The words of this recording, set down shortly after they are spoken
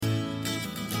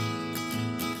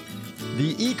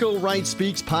The Eco Right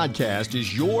Speaks podcast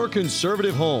is your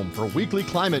conservative home for weekly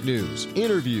climate news,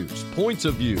 interviews, points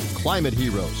of view, climate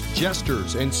heroes,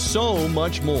 jesters, and so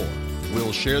much more.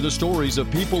 We'll share the stories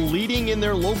of people leading in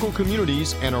their local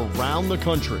communities and around the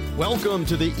country. Welcome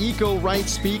to the Eco Right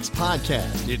Speaks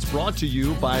podcast. It's brought to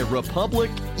you by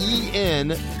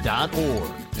republicen.org.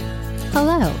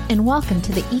 Hello, and welcome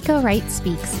to the Eco Right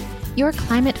Speaks, your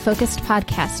climate-focused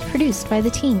podcast produced by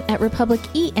the team at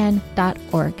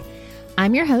republicen.org.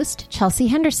 I'm your host, Chelsea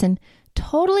Henderson,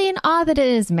 totally in awe that it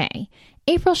is May.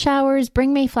 April showers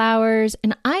bring May flowers,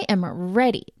 and I am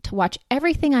ready to watch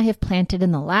everything I have planted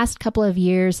in the last couple of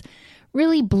years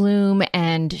really bloom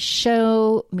and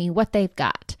show me what they've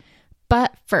got.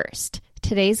 But first,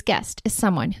 today's guest is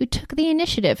someone who took the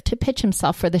initiative to pitch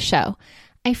himself for the show.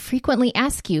 I frequently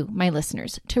ask you, my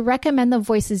listeners, to recommend the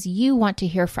voices you want to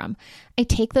hear from. I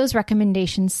take those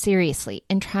recommendations seriously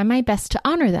and try my best to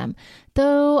honor them,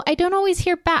 though I don't always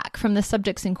hear back from the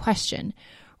subjects in question.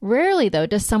 Rarely, though,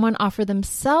 does someone offer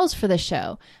themselves for the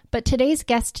show, but today's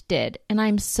guest did, and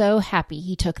I'm so happy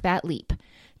he took that leap.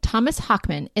 Thomas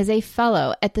Hochman is a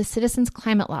fellow at the Citizens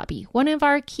Climate Lobby, one of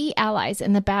our key allies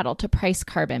in the battle to price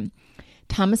carbon.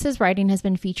 Thomas's writing has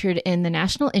been featured in the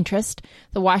National Interest,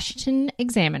 the Washington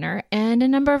Examiner, and a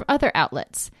number of other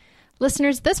outlets.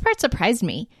 Listeners, this part surprised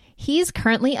me. He's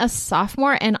currently a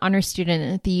sophomore and honor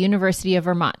student at the University of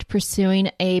Vermont, pursuing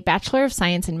a Bachelor of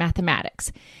Science in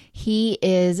Mathematics. He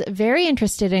is very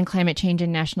interested in climate change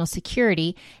and national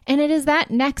security, and it is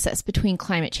that nexus between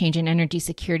climate change and energy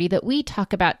security that we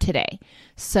talk about today.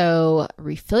 So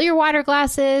refill your water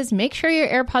glasses, make sure your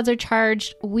AirPods are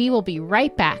charged. We will be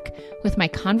right back with my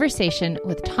conversation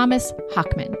with Thomas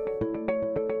Hochman.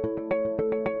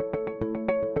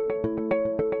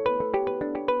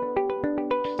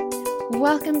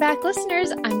 Welcome back,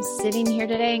 listeners. I'm sitting here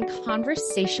today in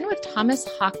conversation with Thomas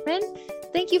Hochman.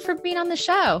 Thank you for being on the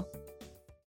show.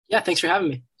 Yeah, thanks for having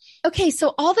me. Okay,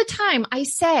 so all the time I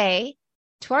say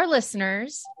to our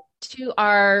listeners, to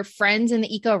our friends in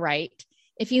the Eco Right,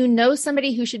 if you know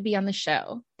somebody who should be on the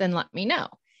show, then let me know.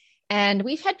 And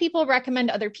we've had people recommend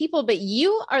other people, but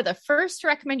you are the first to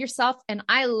recommend yourself. And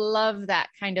I love that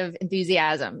kind of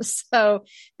enthusiasm. So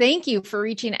thank you for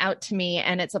reaching out to me.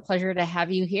 And it's a pleasure to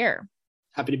have you here.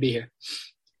 Happy to be here.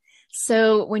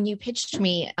 So when you pitched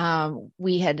me, I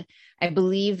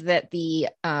believe that the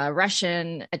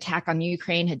Russian attack on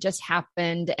Ukraine had just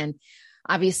happened. And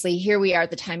obviously here we are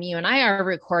at the time you and I are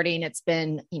recording. It's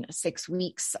been, 6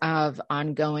 weeks of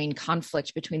ongoing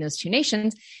conflict between those two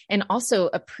nations, and also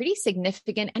a pretty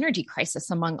significant energy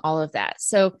crisis among all of that.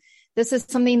 So this is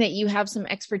something that you have some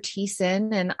expertise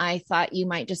in, and I thought you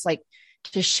might just like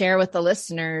to share with the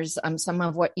listeners some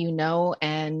of what you know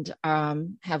and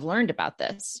have learned about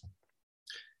this.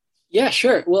 Yeah,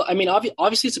 sure. Well, I mean,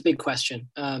 obviously it's a big question,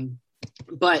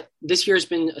 but this year has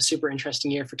been a super interesting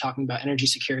year for talking about energy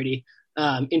security,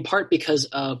 in part because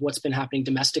of what's been happening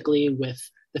domestically with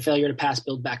the failure to pass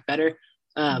Build Back Better,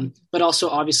 but also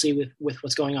obviously with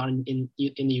what's going on in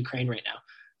the Ukraine right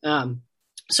now.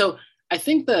 So I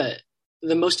think the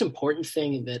most important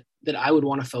thing that I would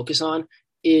want to focus on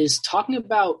is talking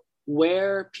about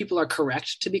where people are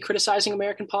correct to be criticizing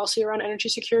American policy around energy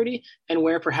security, and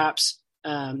where perhaps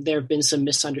there have been some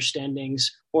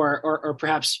misunderstandings or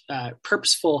perhaps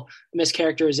purposeful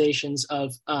mischaracterizations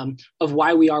of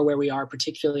why we are where we are,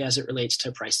 particularly as it relates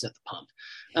to prices at the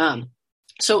pump.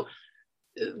 So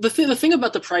the thing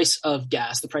about the price of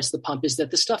gas, the price of the pump, is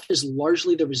that this stuff is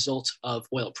largely the result of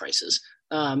oil prices.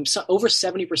 So over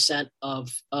 70% of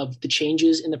the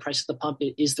changes in the price of the pump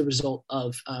is the result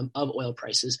of oil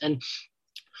prices. And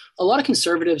a lot of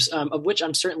conservatives, of which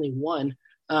I'm certainly one,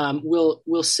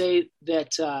 will say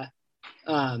that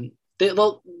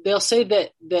they'll say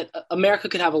that America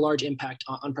could have a large impact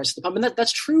on price of the pump, and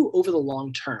that's true over the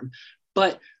long term.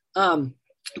 But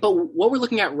what we're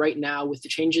looking at right now with the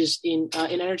changes in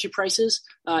energy prices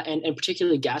and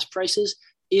particularly gas prices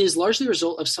is largely a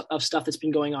result of stuff that's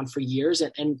been going on for years,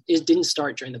 and it didn't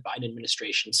start during the Biden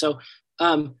administration. So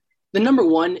the number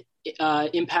one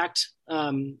impact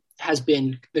has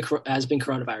been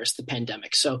coronavirus, the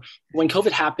pandemic. So when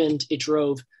COVID happened, it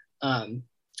drove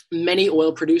many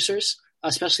oil producers,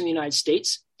 especially in the United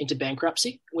States, into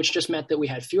bankruptcy, which just meant that we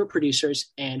had fewer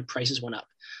producers and prices went up.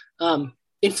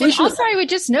 Inflation. And also, I would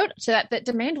just note to that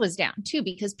demand was down too,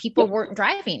 because people weren't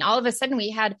driving. All of a sudden,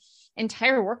 we had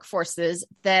entire workforces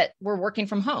that were working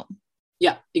from home.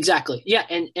 Yeah, exactly. Yeah.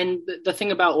 And the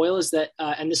thing about oil is that,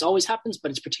 and this always happens, but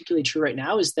it's particularly true right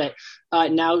now, is that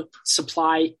now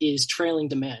supply is trailing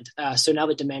demand. So now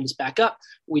that demand is back up,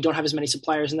 we don't have as many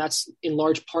suppliers. And that's in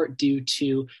large part due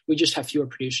to, we just have fewer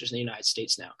producers in the United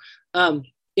States now.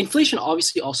 Inflation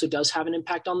obviously also does have an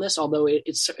impact on this, although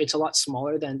it's a lot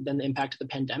smaller than the impact of the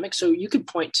pandemic. So you could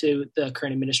point to the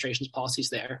current administration's policies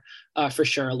there for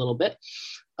sure a little bit.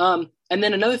 And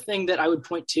then another thing that I would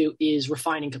point to is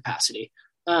refining capacity.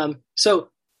 So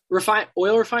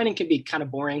oil refining can be kind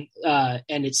of boring,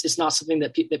 and it's not something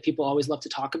that people always love to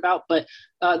talk about. But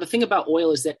the thing about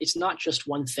oil is that it's not just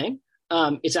one thing.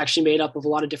 It's actually made up of a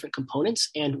lot of different components,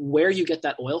 and where you get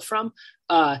that oil from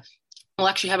will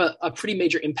actually have a pretty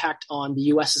major impact on the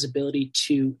U.S.'s ability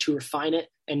to refine it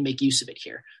and make use of it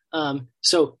here.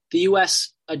 So the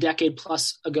U.S. a decade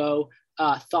plus ago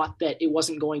thought that it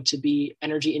wasn't going to be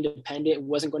energy independent, it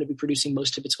wasn't going to be producing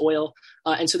most of its oil.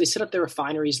 And so they set up their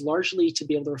refineries largely to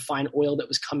be able to refine oil that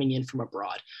was coming in from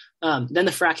abroad. Then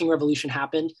the fracking revolution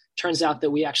happened. Turns out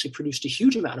that we actually produced a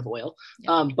huge amount of oil,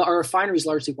 but our refineries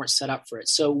largely weren't set up for it.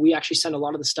 So we actually send a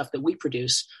lot of the stuff that we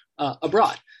produce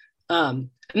abroad. And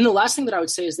the last thing that I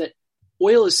would say is that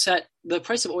the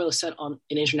price of oil is set on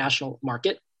an international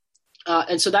market.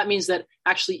 And so that means that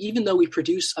actually, even though we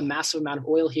produce a massive amount of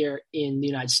oil here in the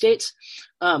United States,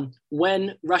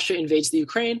 when Russia invades the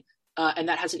Ukraine, and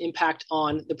that has an impact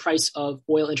on the price of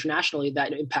oil internationally,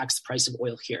 that impacts the price of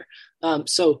oil here.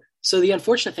 So the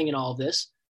unfortunate thing in all of this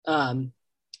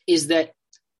is that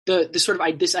the sort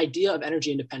of this idea of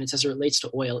energy independence as it relates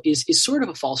to oil is sort of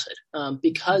a falsehood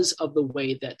because of the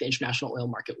way that the international oil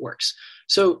market works.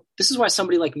 So this is why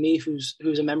somebody like me, who's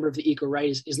a member of the eco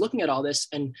right, is looking at all this,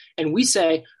 and we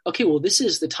say, okay, well, this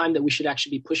is the time that we should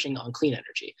actually be pushing on clean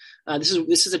energy.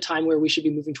 This is a time where we should be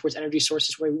moving towards energy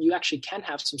sources where you actually can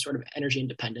have some sort of energy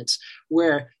independence,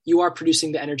 where you are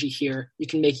producing the energy here, you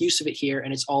can make use of it here,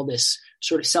 and it's all this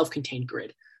sort of self-contained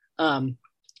grid.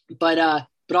 But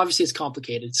obviously it's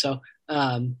complicated. So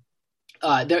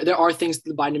there are things that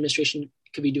the Biden administration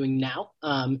could be doing now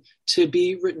to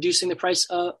be reducing the price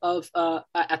of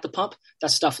at the pump.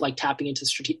 That's stuff like tapping into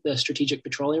the Strategic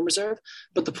Petroleum Reserve.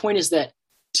 But the point is that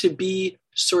to be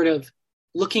sort of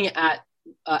looking at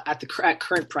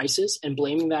current prices and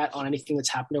blaming that on anything that's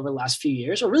happened over the last few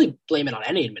years, or really blame it on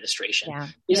any administration,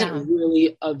 isn't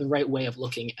really the right way of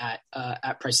looking at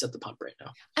prices at the pump right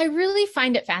now. I really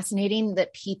find it fascinating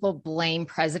that people blame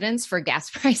presidents for gas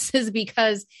prices,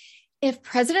 because if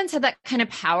presidents had that kind of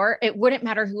power, it wouldn't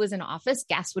matter who was in office.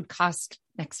 Gas would cost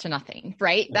next to nothing,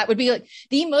 right? That would be like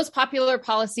the most popular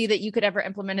policy that you could ever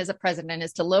implement as a president,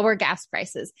 is to lower gas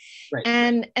prices. Right.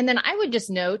 And then I would just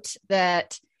note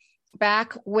that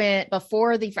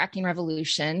before the fracking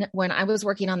revolution, when I was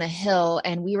working on the Hill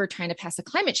and we were trying to pass a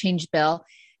climate change bill,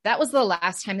 that was the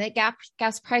last time that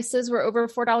gas prices were over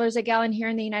 $4 a gallon here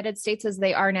in the United States, as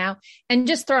they are now. And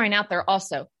just throwing out there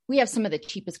also, we have some of the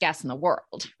cheapest gas in the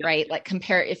world, right? Like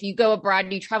if you go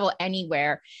abroad, you travel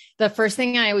anywhere, the first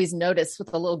thing I always notice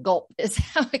with a little gulp is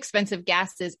how expensive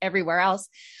gas is everywhere else.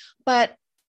 But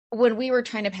when we were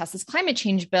trying to pass this climate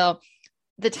change bill,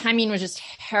 the timing was just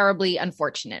terribly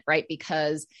unfortunate, right?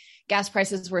 Because gas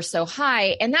prices were so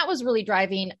high, and that was really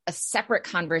driving a separate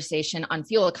conversation on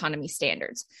fuel economy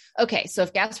standards. Okay, so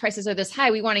if gas prices are this high,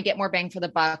 we want to get more bang for the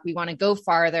buck. We want to go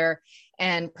farther.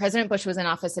 And President Bush was in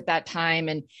office at that time,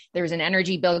 and there was an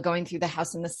energy bill going through the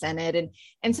House and the Senate.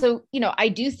 And so, I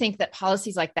do think that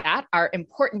policies like that are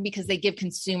important because they give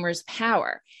consumers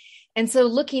power. And so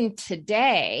looking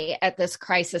today at this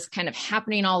crisis kind of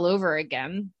happening all over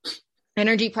again,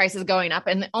 energy prices going up,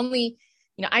 and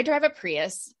I drive a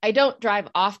Prius. I don't drive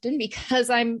often because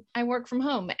I work from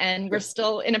home, and we're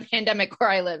still in a pandemic where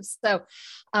I live. So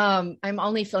I'm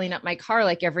only filling up my car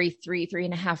like every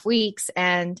 3.5 weeks.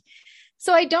 And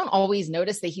so I don't always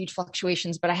notice the huge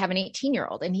fluctuations, but I have an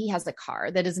 18-year-old and he has a car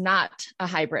that is not a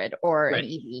hybrid or an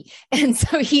EV. And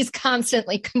so he's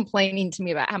constantly complaining to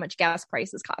me about how much gas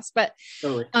prices cost. But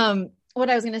what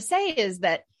I was going to say is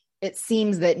that it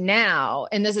seems that now,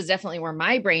 and this is definitely where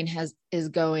my brain is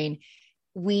going,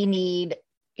 we need,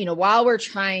 while we're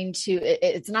trying to,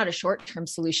 it's not a short-term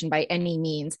solution by any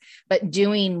means, but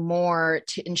doing more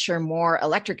to ensure more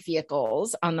electric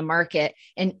vehicles on the market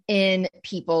and in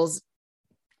people's,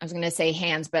 I was going to say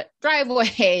hands, but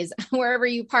driveways, wherever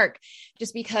you park,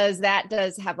 just because that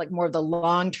does have like more of the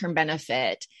long-term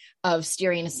benefit of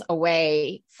steering us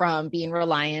away from being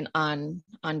reliant on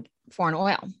foreign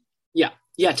oil.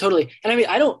 Yeah, totally. And I mean,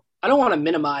 I don't want to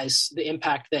minimize the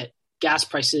impact that gas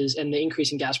prices and the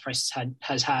increase in gas prices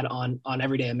has had on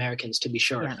everyday Americans, to be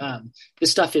sure. Yeah.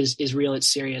 This stuff is real, it's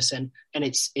serious, and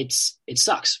it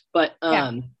sucks. But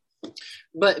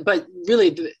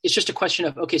really, it's just a question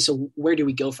of, okay, so where do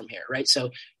we go from here, right?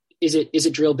 So is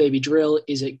it drill, baby, drill?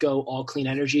 Is it go all clean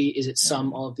energy? Is it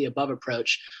some all of the above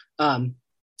approach? And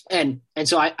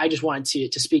so I just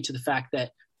wanted to speak to the fact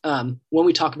that when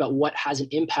we talk about what has an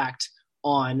impact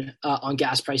on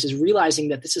gas prices, realizing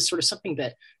that this is sort of something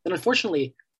that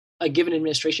unfortunately a given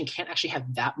administration can't actually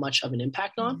have that much of an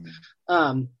impact on.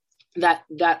 That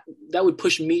would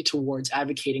push me towards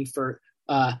advocating for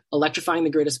electrifying the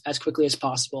grid as quickly as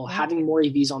possible, having more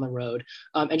EVs on the road,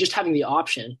 and just having the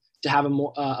option to have a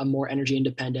more energy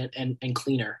independent and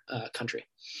cleaner country.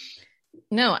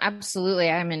 No, absolutely.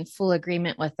 I'm in full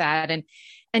agreement with that. And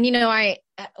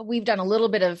we've done a little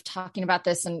bit of talking about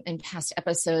this in past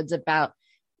episodes about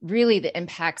really the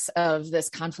impacts of this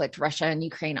conflict, Russia and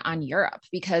Ukraine, on Europe,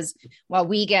 because while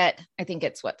we get, I think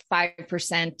it's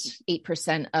 5%,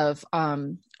 8% of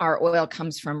our oil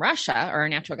comes from Russia, or our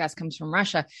natural gas comes from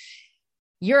Russia,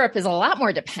 Europe is a lot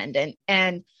more dependent.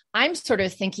 And I'm sort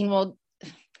of thinking, well,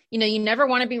 you never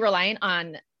want to be reliant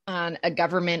on a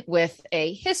government with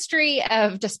a history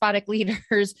of despotic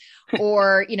leaders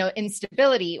or,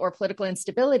 instability or political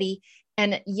instability.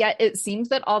 And yet it seems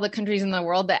that all the countries in the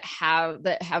world that have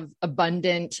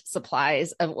abundant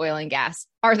supplies of oil and gas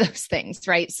are those things,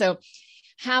 right? So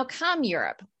how come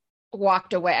Europe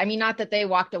walked away? I mean, not that they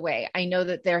walked away. I know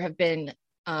that there have been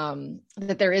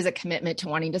that there is a commitment to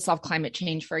wanting to solve climate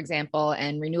change, for example,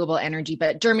 and renewable energy.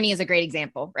 But Germany is a great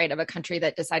example, right, of a country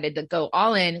that decided to go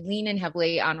all in, lean in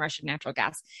heavily on Russian natural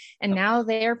gas. And now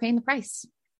they are paying the price.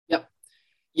 Yep.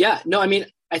 Yeah. No, I mean,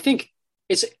 I think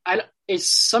it's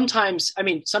sometimes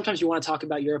you want to talk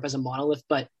about Europe as a monolith,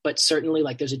 but certainly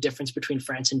like there's a difference between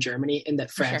France and Germany in that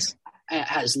France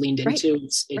has leaned into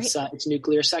its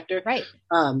nuclear sector. Right.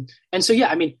 And so, yeah,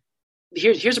 I mean,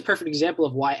 here's a perfect example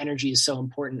of why energy is so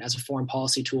important as a foreign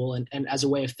policy tool and as a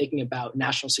way of thinking about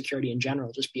national security in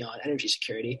general, just beyond energy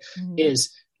security, is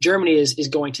Germany is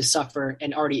going to suffer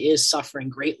and already is suffering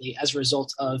greatly as a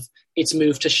result of its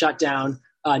move to shut down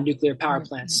nuclear power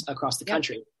plants across the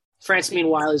country. France,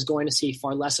 meanwhile, is going to see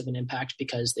far less of an impact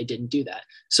because they didn't do that.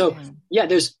 So,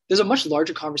 there's a much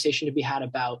larger conversation to be had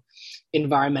about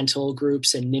environmental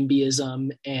groups and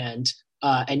NIMBYism and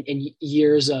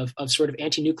years of sort of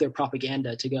anti-nuclear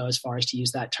propaganda, to go as far as to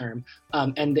use that term,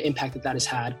 and the impact that has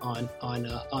had on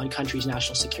countries'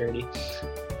 national security.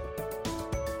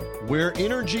 We're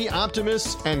energy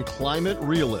optimists and climate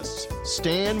realists.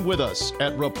 Stand with us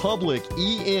at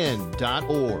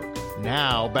republicen.org.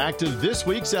 Now back to this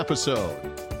week's episode.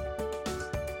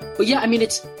 But yeah, I mean,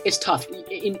 it's tough.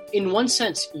 In one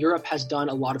sense, Europe has done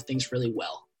a lot of things really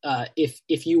well.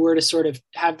 If you were to sort of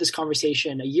have this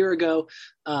conversation a year ago,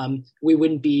 we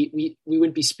wouldn't be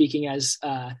speaking as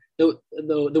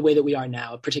the way that we are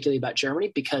now, particularly about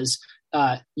Germany, because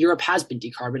Europe has been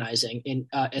decarbonizing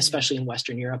especially in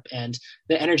Western Europe, and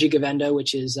the Energiewende,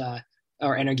 which is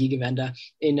or Energiewende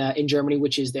in Germany,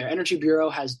 which is their energy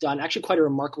bureau, has done actually quite a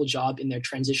remarkable job in their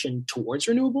transition towards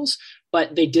renewables.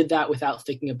 But they did that without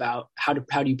thinking about how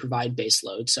do you provide base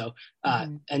load. So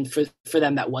and for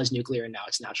them that was nuclear, and now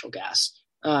it's natural gas.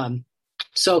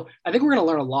 So I think we're going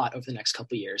to learn a lot over the next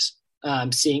couple of years,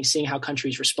 seeing how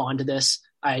countries respond to this.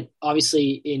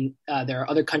 Obviously there are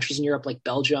other countries in Europe like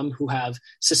Belgium who have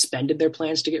suspended their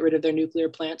plans to get rid of their nuclear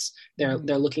plants. They're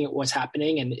looking at what's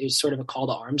happening, and it's sort of a call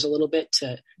to arms a little bit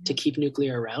to keep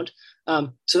nuclear around.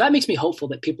 So that makes me hopeful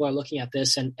that people are looking at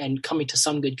this and coming to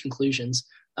some good conclusions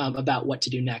about what to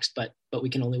do next, but we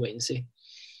can only wait and see.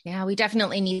 Yeah, we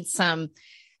definitely need some.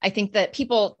 I think that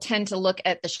people tend to look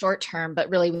at the short term,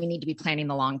 but really we need to be planning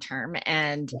the long term.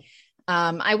 And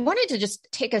I wanted to just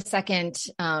take a second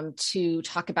to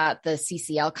talk about the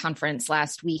CCL conference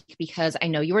last week, because I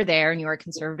know you were there and you are a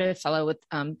conservative fellow with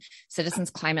Citizens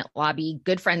Climate Lobby,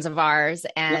 good friends of ours,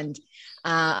 and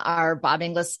our Bob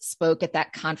Inglis spoke at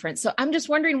that conference. So I'm just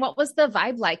wondering, what was the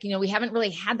vibe like? We haven't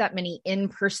really had that many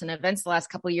in-person events the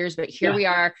last couple of years, but here we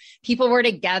are, people were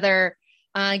together.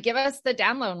 Give us the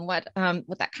download on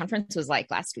what that conference was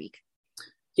like last week.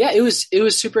 Yeah, it was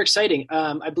super exciting.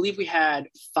 I believe we had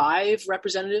 5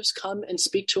 representatives come and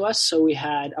speak to us. So we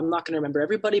had, I'm not going to remember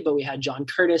everybody, but we had John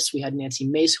Curtis, we had Nancy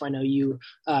Mace, who I know you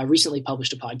recently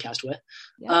published a podcast with,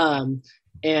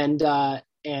 and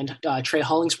Trey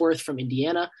Hollingsworth from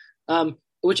Indiana,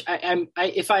 which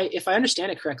if I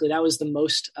understand it correctly, that was the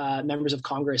most members of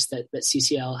Congress that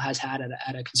CCL has had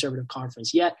at a conservative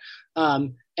conference yet.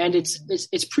 And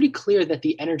it's pretty clear that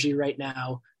the energy right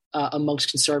now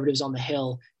amongst conservatives on the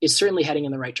Hill is certainly heading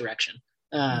in the right direction.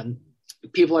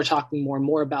 people are talking more and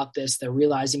more about this. They're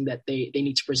realizing that they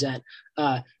need to present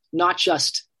not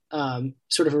just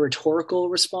sort of a rhetorical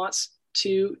response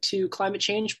to climate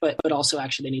change, but also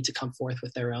actually they need to come forth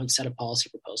with their own set of policy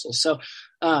proposals. So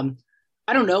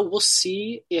I don't know. We'll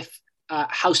see if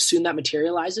how soon that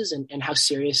materializes and how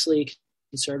seriously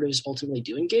conservatives ultimately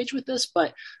do engage with this.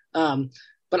 But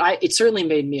it certainly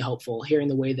made me hopeful hearing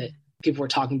the way that people were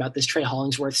talking about this. Trey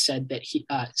Hollingsworth said that he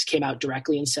came out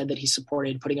directly and said that he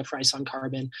supported putting a price on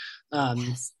carbon.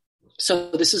 Yes.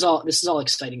 So this is all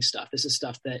exciting stuff. This is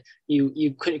stuff that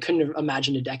you couldn't have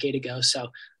imagined a decade ago. So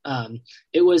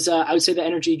it was, I would say the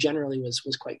energy generally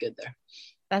was quite good there.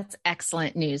 That's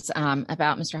excellent news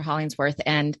about Mr. Hollingsworth.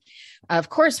 And of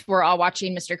course, we're all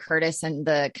watching Mr. Curtis and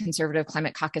the Conservative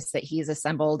Climate Caucus that he's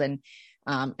assembled. And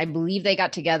I believe they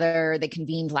got together. They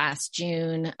convened last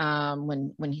June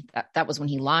that was when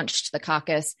he launched the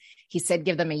caucus. He said,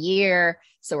 give them a year.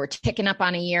 So we're ticking up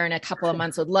on a year and a couple of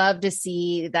months. Would love to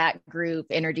see that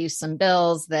group introduce some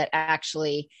bills that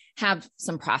actually have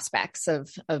some prospects of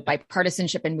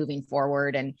bipartisanship and moving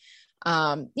forward. And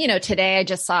today I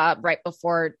just saw right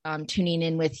before tuning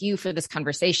in with you for this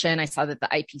conversation, I saw that the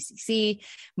IPCC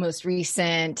most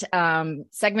recent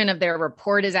segment of their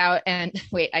report is out. And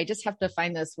wait, I just have to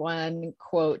find this one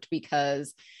quote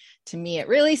because to me, it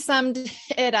really summed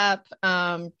it up.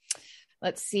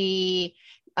 Let's see.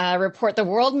 Report, the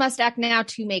world must act now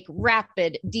to make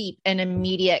rapid, deep, and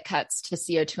immediate cuts to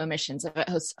CO2 emissions if it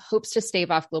hopes to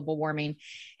stave off global warming.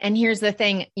 And here's the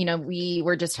thing, we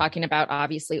were just talking about,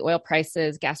 obviously, oil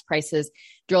prices, gas prices,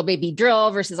 drill, baby, drill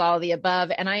versus all of the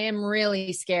above. And I am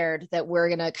really scared that we're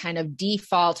going to kind of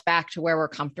default back to where we're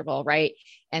comfortable, right?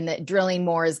 And that drilling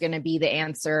more is going to be the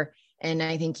answer. And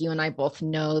I think you and I both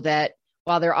know that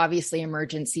while there are obviously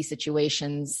emergency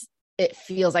situations, it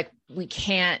feels like we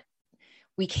can't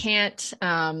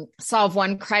solve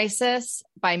one crisis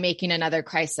by making another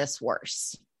crisis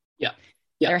worse. Yeah.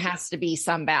 There has to be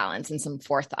some balance and some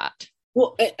forethought.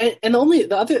 Well, and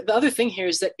the other thing here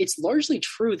is that it's largely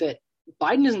true that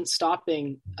Biden isn't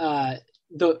stopping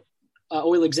the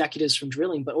oil executives from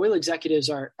drilling, but oil executives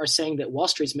are saying that Wall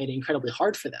Street's made it incredibly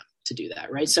hard for them to do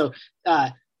that, right? So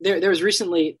there was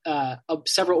recently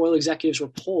several oil executives were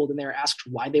polled and they were asked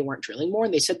why they weren't drilling more.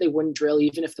 And they said they wouldn't drill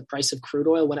even if the price of crude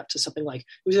oil went up to something like, it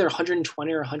was either $120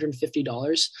 or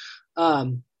 $150.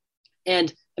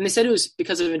 And they said it was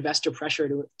because of investor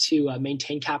pressure to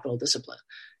maintain capital discipline.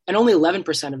 And only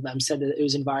 11% of them said that it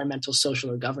was environmental,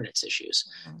 social, or governance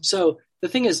issues. Mm-hmm. So the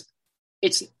thing is,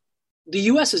 the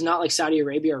U.S. is not like Saudi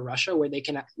Arabia or Russia where they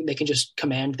can just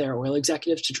command their oil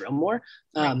executives to drill more.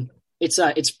 Right.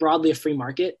 It's broadly a free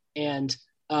market, and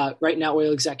right now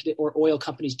oil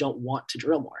companies don't want to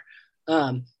drill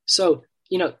more. So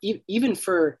even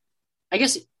for, I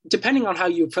guess depending on how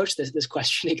you approach this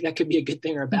question, that could be a good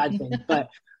thing or a bad thing. But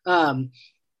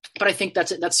I think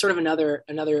that's sort of another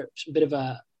bit of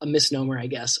a misnomer, I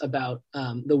guess, about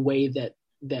the way that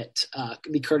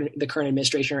the current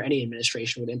administration or any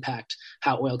administration would impact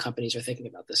how oil companies are thinking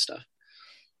about this stuff.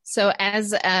 So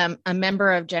as a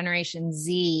member of Generation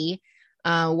Z,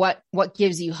 what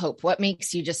gives you hope? What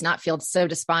makes you just not feel so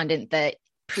despondent that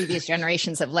previous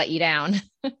generations have let you down?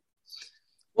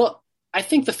 Well, I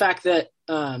think the fact that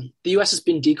the U.S. has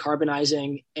been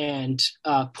decarbonizing and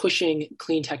pushing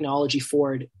clean technology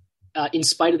forward in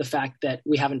spite of the fact that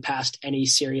we haven't passed any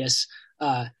serious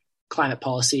climate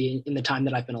policy in the time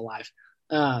that I've been alive.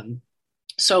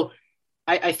 So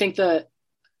I think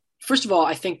first of all,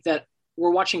 I think that we're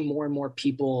watching more and more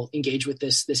people engage with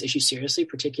this issue seriously,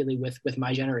 particularly with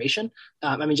my generation.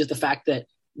 Just the fact that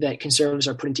conservatives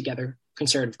are putting together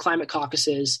conservative climate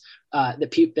caucuses,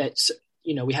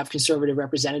 we have conservative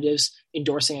representatives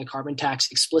endorsing a carbon tax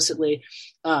explicitly.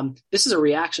 This is a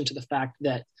reaction to the fact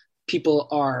that people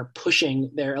are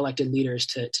pushing their elected leaders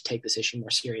to take this issue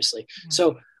more seriously. Mm-hmm.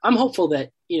 So I'm hopeful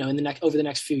that, over the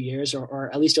next few years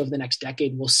or at least over the next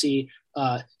decade, we'll see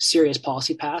serious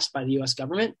policy passed by the U.S.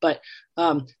 government. But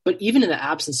even in the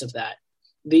absence of that,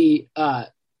 the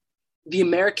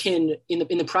American in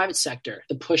the private sector,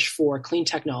 the push for clean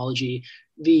technology,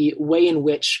 the way in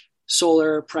which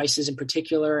solar prices in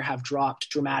particular have dropped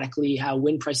dramatically, how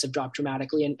wind prices have dropped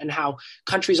dramatically, and how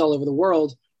countries all over the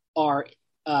world are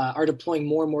deploying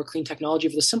more and more clean technology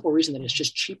for the simple reason that it's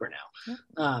just cheaper now.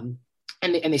 Mm-hmm.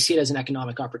 And they see it as an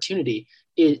economic opportunity.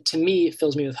 To me, it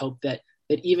fills me with hope that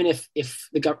even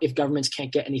if governments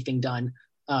can't get anything done,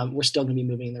 we're still going to be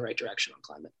moving in the right direction on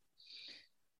climate.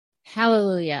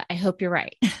 Hallelujah. I hope you're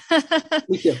right.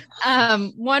 Me too.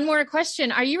 One more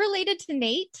question. Are you related to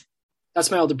Nate?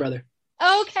 That's my older brother.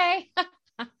 Okay.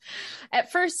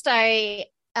 At first, I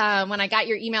when I got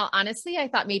your email, honestly, I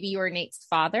thought maybe you were Nate's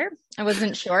father. I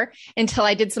wasn't sure until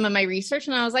I did some of my research,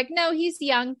 and I was like, no, he's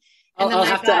young. I'll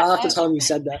have to tell him you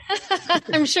said that.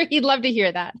 I'm sure he'd love to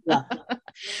hear that. Yeah.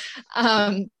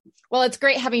 Well, it's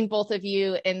great having both of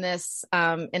you in this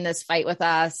fight with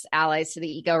us, allies to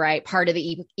the Eco-Right, part of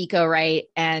the Eco-Right.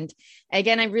 And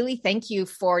again, I really thank you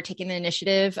for taking the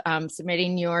initiative,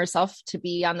 submitting yourself to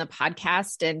be on the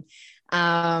podcast.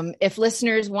 And if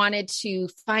listeners wanted to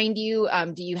find you,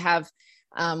 do you have,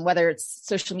 whether it's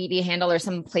social media handle or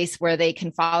some place where they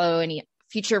can follow any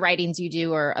future writings you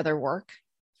do or other work?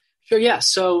 Sure. Yeah.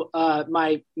 So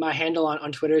my handle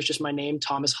on Twitter is just my name,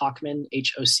 Thomas Hochman,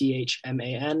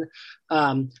 Hochman.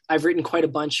 I've written quite a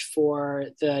bunch for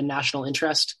the National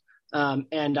Interest,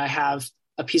 and I have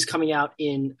a piece coming out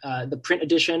in the print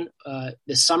edition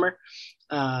this summer,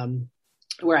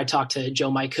 where I talked to Joe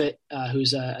Mykut,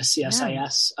 who's a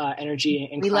CSIS energy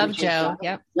and we love Joe.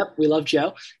 Yep, we love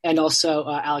Joe, and also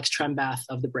Alex Trembath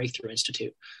of the Breakthrough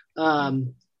Institute.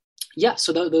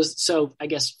 So I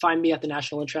guess find me at the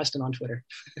National Interest and on Twitter.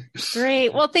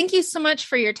 Great. Well, thank you so much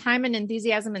for your time and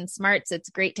enthusiasm and smarts. It's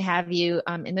great to have you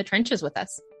in the trenches with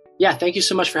us. Yeah, thank you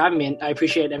so much for having me. And I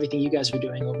appreciate everything you guys are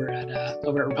doing over at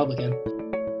Republican.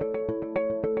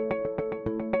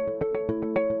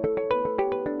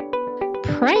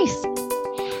 Price,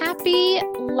 happy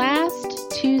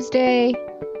last Tuesday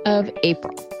of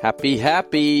April.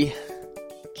 Happy.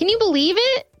 Can you believe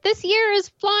it? This year is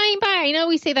flying by. I know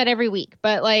we say that every week,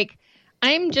 but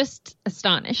I'm just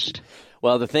astonished.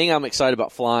 Well, the thing I'm excited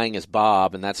about flying is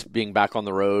Bob, and that's being back on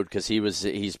the road because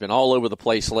he's been all over the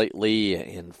place lately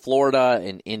in Florida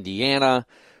and Indiana.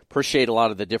 Appreciate a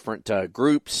lot of the different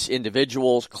groups,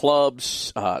 individuals,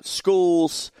 clubs,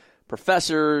 schools,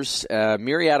 professors,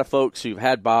 myriad of folks who've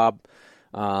had Bob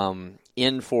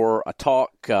in for a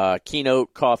talk,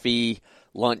 keynote, coffee,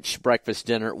 lunch, breakfast,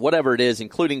 dinner, whatever it is,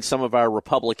 including some of our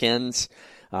Republicans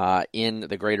in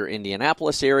the greater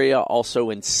Indianapolis area, also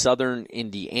in southern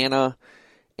Indiana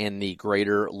and the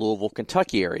greater Louisville,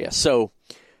 Kentucky area. So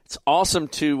it's awesome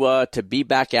to be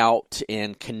back out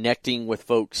and connecting with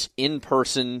folks in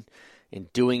person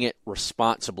and doing it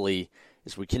responsibly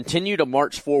as we continue to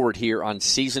march forward here on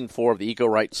Season 4 of the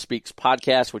Eco-Right Speaks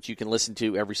podcast, which you can listen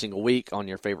to every single week on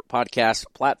your favorite podcast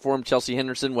platform, Chelsea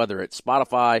Henderson, whether it's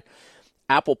Spotify,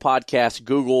 Apple Podcasts,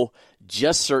 Google.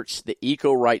 Just search the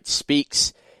Eco-Right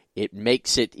Speaks. It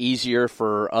makes it easier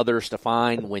for others to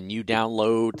find when you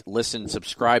download, listen,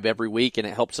 subscribe every week, and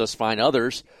it helps us find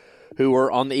others who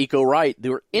are on the Eco-Right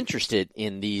who are interested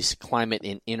in these climate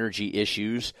and energy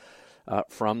issues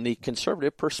from the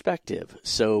conservative perspective.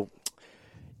 So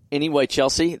anyway,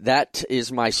 Chelsea, that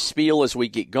is my spiel as we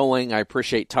get going. I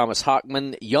appreciate Thomas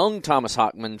Hochman, young Thomas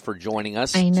Hochman, for joining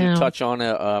us to touch on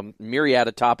a myriad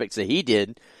of topics that he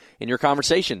did in your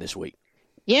conversation this week.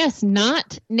 Yes,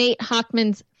 not Nate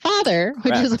Hochman's father,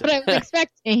 which is what I was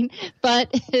expecting, but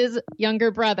his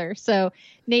younger brother. So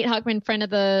Nate Hochman, friend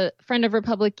of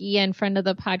Republic E and friend of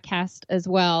the podcast as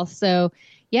well. So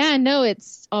yeah, no,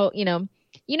 it's you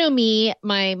know me,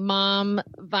 my mom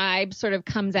vibe sort of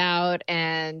comes out,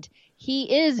 and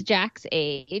he is Jack's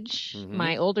age,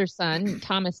 my older son,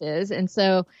 Thomas is. And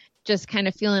so just kind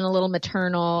of feeling a little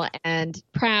maternal and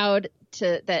proud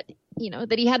that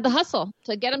he had the hustle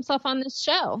to get himself on this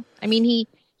show. I mean, he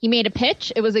made a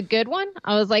pitch. It was a good one.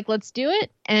 I was like, let's do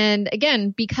it. And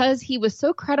again, because he was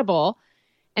so credible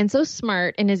and so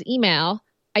smart in his email,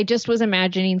 I just was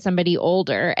imagining somebody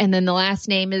older. And then the last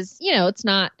name is, it's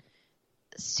not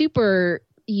super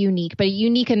unique, but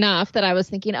unique enough that I was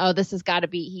thinking, oh,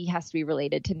 he has to be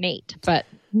related to Nate, but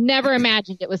never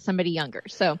imagined it was somebody younger.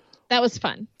 So that was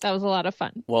fun. That was a lot of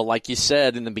fun. Well, like you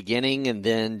said in the beginning and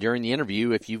then during the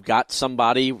interview, if you've got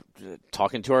somebody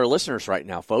talking to our listeners right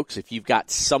now, folks, if you've got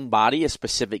somebody, a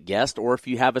specific guest, or if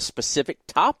you have a specific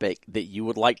topic that you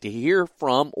would like to hear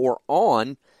from or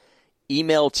on,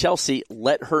 email Chelsea,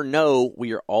 let her know.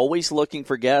 We are always looking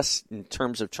for guests in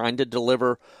terms of trying to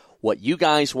deliver what you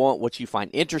guys want, what you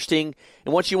find interesting,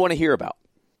 and what you want to hear about.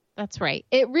 That's right.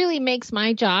 It really makes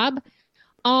my job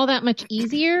all that much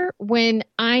easier when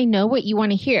I know what you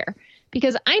want to hear,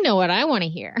 because I know what I want to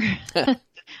hear.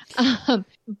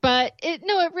 But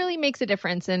it really makes a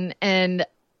difference. And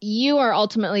you are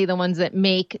ultimately the ones that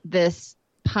make this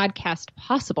podcast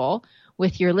possible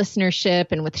with your listenership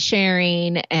and with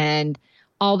sharing and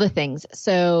all the things.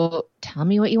 So tell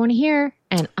me what you want to hear,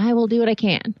 and I will do what I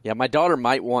can. Yeah, my daughter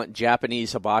might want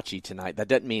Japanese hibachi tonight. That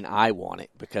doesn't mean I want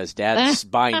it, because Dad's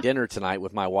buying dinner tonight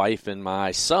with my wife and my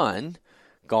son,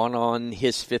 gone on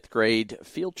his 5th grade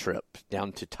field trip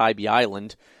down to Tybee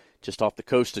Island, just off the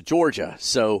coast of Georgia.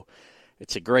 So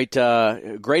It's a great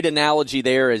analogy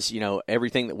there. As you know,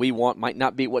 everything that we want might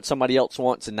not be what somebody else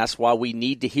wants, and that's why we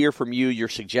need to hear from you, your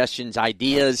suggestions,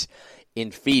 ideas,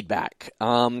 and feedback.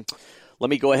 Let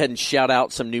me go ahead and shout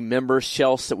out some new members,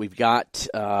 Chelsea, that we've got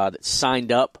that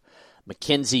signed up.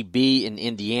 Mackenzie B. in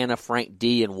Indiana, Frank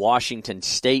D. in Washington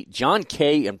State, John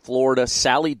K. in Florida,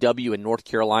 Sally W. in North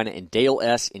Carolina, and Dale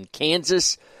S. in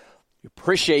Kansas. We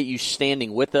appreciate you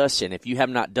standing with us, and if you have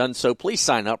not done so, please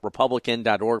sign up,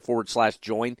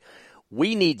 republican.org/join.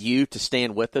 We need you to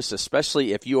stand with us,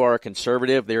 especially if you are a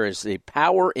conservative. There is a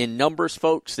power in numbers,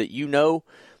 folks, that you know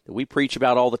that we preach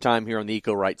about all the time here on the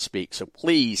Eco Right Speak. So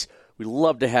please, we'd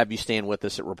love to have you stand with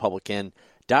us at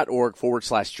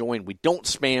republican.org/join. We don't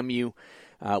spam you.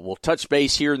 We'll touch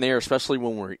base here and there, especially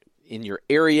when we're in your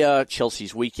area.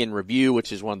 Chelsea's Weekend Review,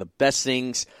 which is one of the best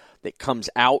things that comes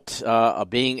out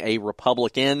of being a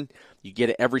Republican. You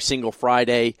get it every single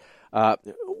Friday.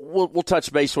 We'll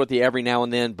touch base with you every now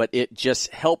and then, but it just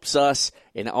helps us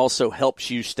and also helps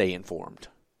you stay informed.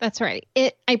 That's right.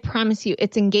 I promise you,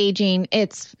 it's engaging.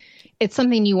 It's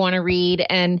something you want to read,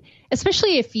 and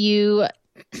especially if you.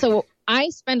 So I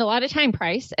spend a lot of time,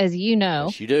 Price, as you know.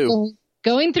 Yes, you do.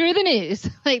 Going through the news.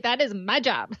 Like, that is my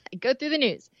job. I go through the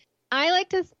news. I like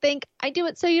to think I do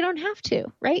it so you don't have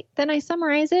to, right? Then I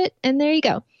summarize it, and there you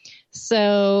go.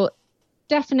 So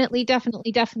definitely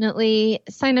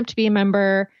sign up to be a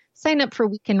member. Sign up for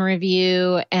Weekend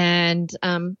Review, and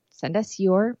send us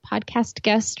your podcast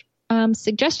guest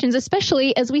suggestions,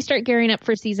 especially as we start gearing up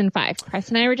for season 5. Price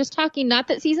and I were just talking, not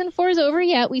that season 4 is over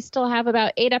yet. We still have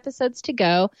about 8 episodes to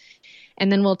go, and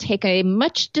then we'll take a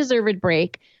much deserved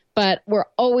break, but we're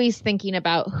always thinking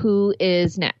about who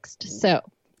is next. So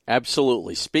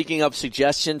absolutely. Speaking of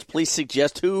suggestions, please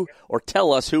suggest who or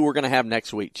tell us who we're going to have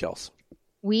next week, Chelsea.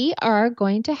 We are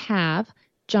going to have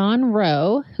John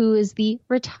Rowe, who is the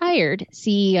retired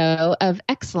CEO of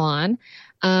Exelon.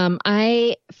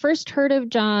 I first heard of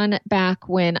John back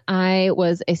when I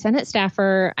was a Senate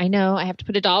staffer. I know I have to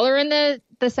put $1 in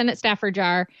the Senate staffer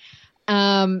jar.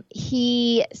 So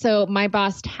my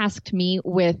boss tasked me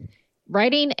with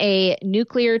writing a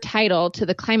nuclear title to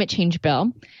the climate change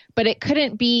bill, but it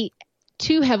couldn't be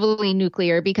too heavily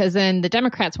nuclear because then the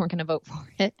Democrats weren't going to vote for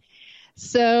it.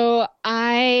 So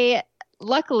I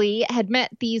luckily had met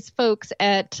these folks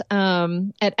at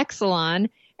Exelon,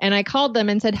 and I called them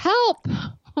and said, help,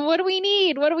 what do we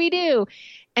need? What do we do?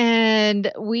 And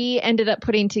we ended up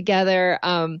putting together,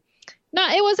 it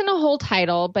wasn't a whole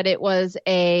title, but it was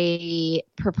a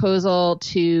proposal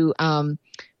to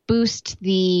boost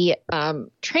the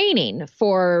training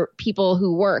for people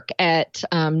who work at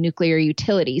nuclear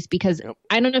utilities. Because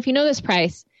I don't know if you know this,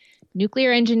 Price,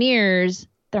 nuclear engineers,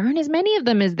 there aren't as many of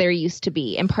them as there used to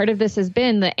be. And part of this has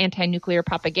been the anti-nuclear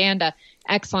propaganda.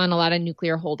 Exxon, a lot of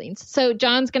nuclear holdings. So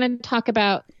John's going to talk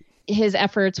about his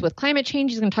efforts with climate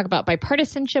change. He's going to talk about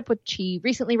bipartisanship, which he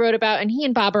recently wrote about. And he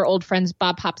and Bob are old friends.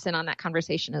 Bob pops in on that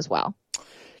conversation as well.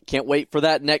 Can't wait for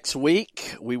that next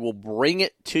week. We will bring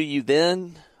it to you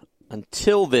then.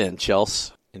 Until then,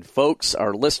 Chelsea. And folks,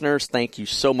 our listeners, thank you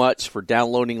so much for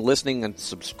downloading, listening, and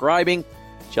subscribing.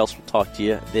 Chelsea will talk to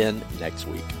you then next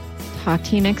week. Talk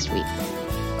to you next week.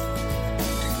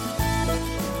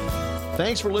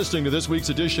 Thanks for listening to this week's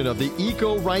edition of the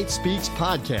Eco Right Speaks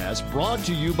podcast, brought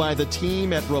to you by the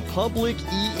team at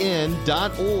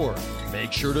republicen.org.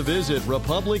 Make sure to visit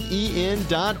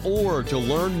republicen.org to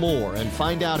learn more and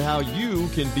find out how you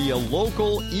can be a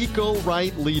local Eco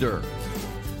Right leader.